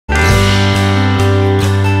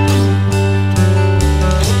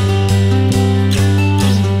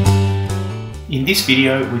this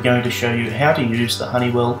video we're going to show you how to use the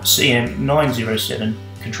Honeywell CM907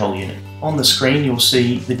 control unit. On the screen you'll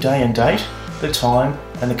see the day and date, the time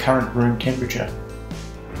and the current room temperature.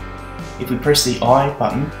 If we press the I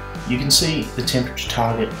button you can see the temperature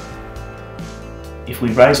target. If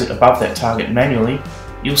we raise it above that target manually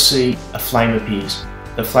you'll see a flame appears.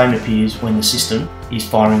 The flame appears when the system is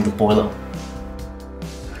firing the boiler.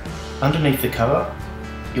 Underneath the cover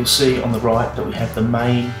you'll see on the right that we have the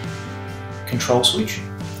main control switch,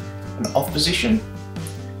 an off position,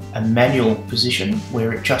 a manual position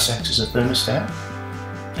where it just acts as a thermostat,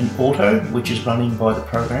 an auto which is running by the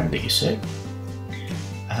program that you set,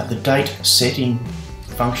 the date setting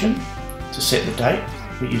function. To set the date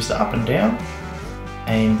we use the up and down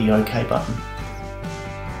and the OK button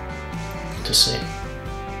to set.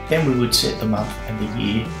 Then we would set the month and the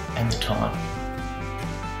year and the time.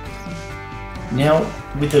 Now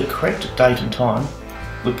with the correct date and time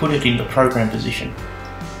we put it in the program position.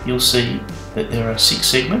 You'll see that there are 6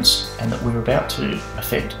 segments and that we're about to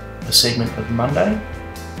affect the segment of Monday,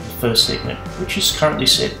 the first segment, which is currently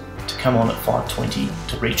set to come on at 5:20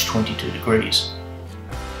 to reach 22 degrees.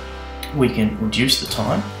 We can reduce the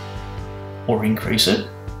time or increase it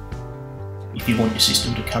if you want your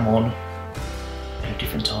system to come on at a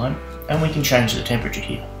different time, and we can change the temperature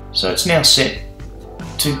here. So it's now set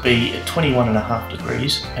to be at 21.5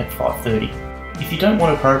 degrees at 5:30. If you don't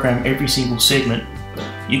want to program every single segment,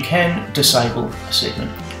 you can disable a segment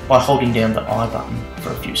by holding down the I button for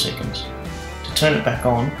a few seconds. To turn it back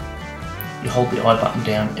on, you hold the I button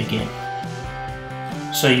down again.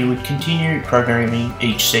 So you would continue programming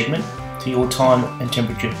each segment to your time and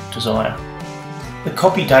temperature desire. The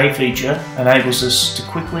copy day feature enables us to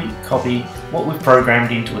quickly copy what we've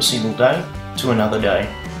programmed into a single day to another day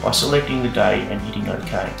by selecting the day and hitting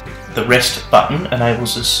OK. The rest button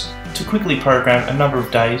enables us to quickly program a number of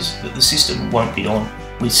days that the system won't be on.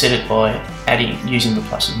 We set it by using the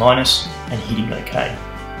plus and minus and hitting OK.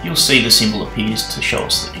 You'll see the symbol appears to show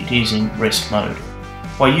us that it is in rest mode.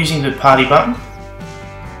 By using the party button,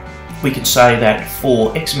 we can say that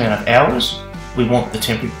for X amount of hours, we want the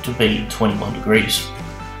temperature to be 21 degrees.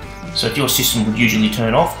 So if your system would usually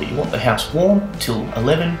turn off, but you want the house warm till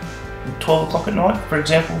 11, 12 o'clock at night, for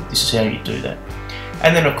example, this is how you do that.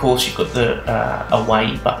 And then of course you've got the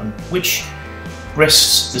away button, which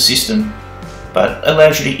rests the system, but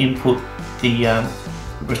allows you to input the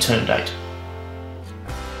return date.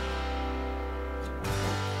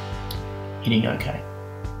 Hitting OK.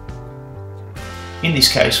 In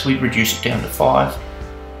this case, we reduce it down to 5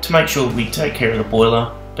 to make sure we take care of the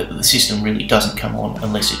boiler, but that the system really doesn't come on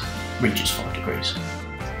unless it reaches 5 degrees.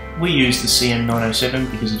 We use the CM907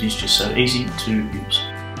 because it is just so easy to use.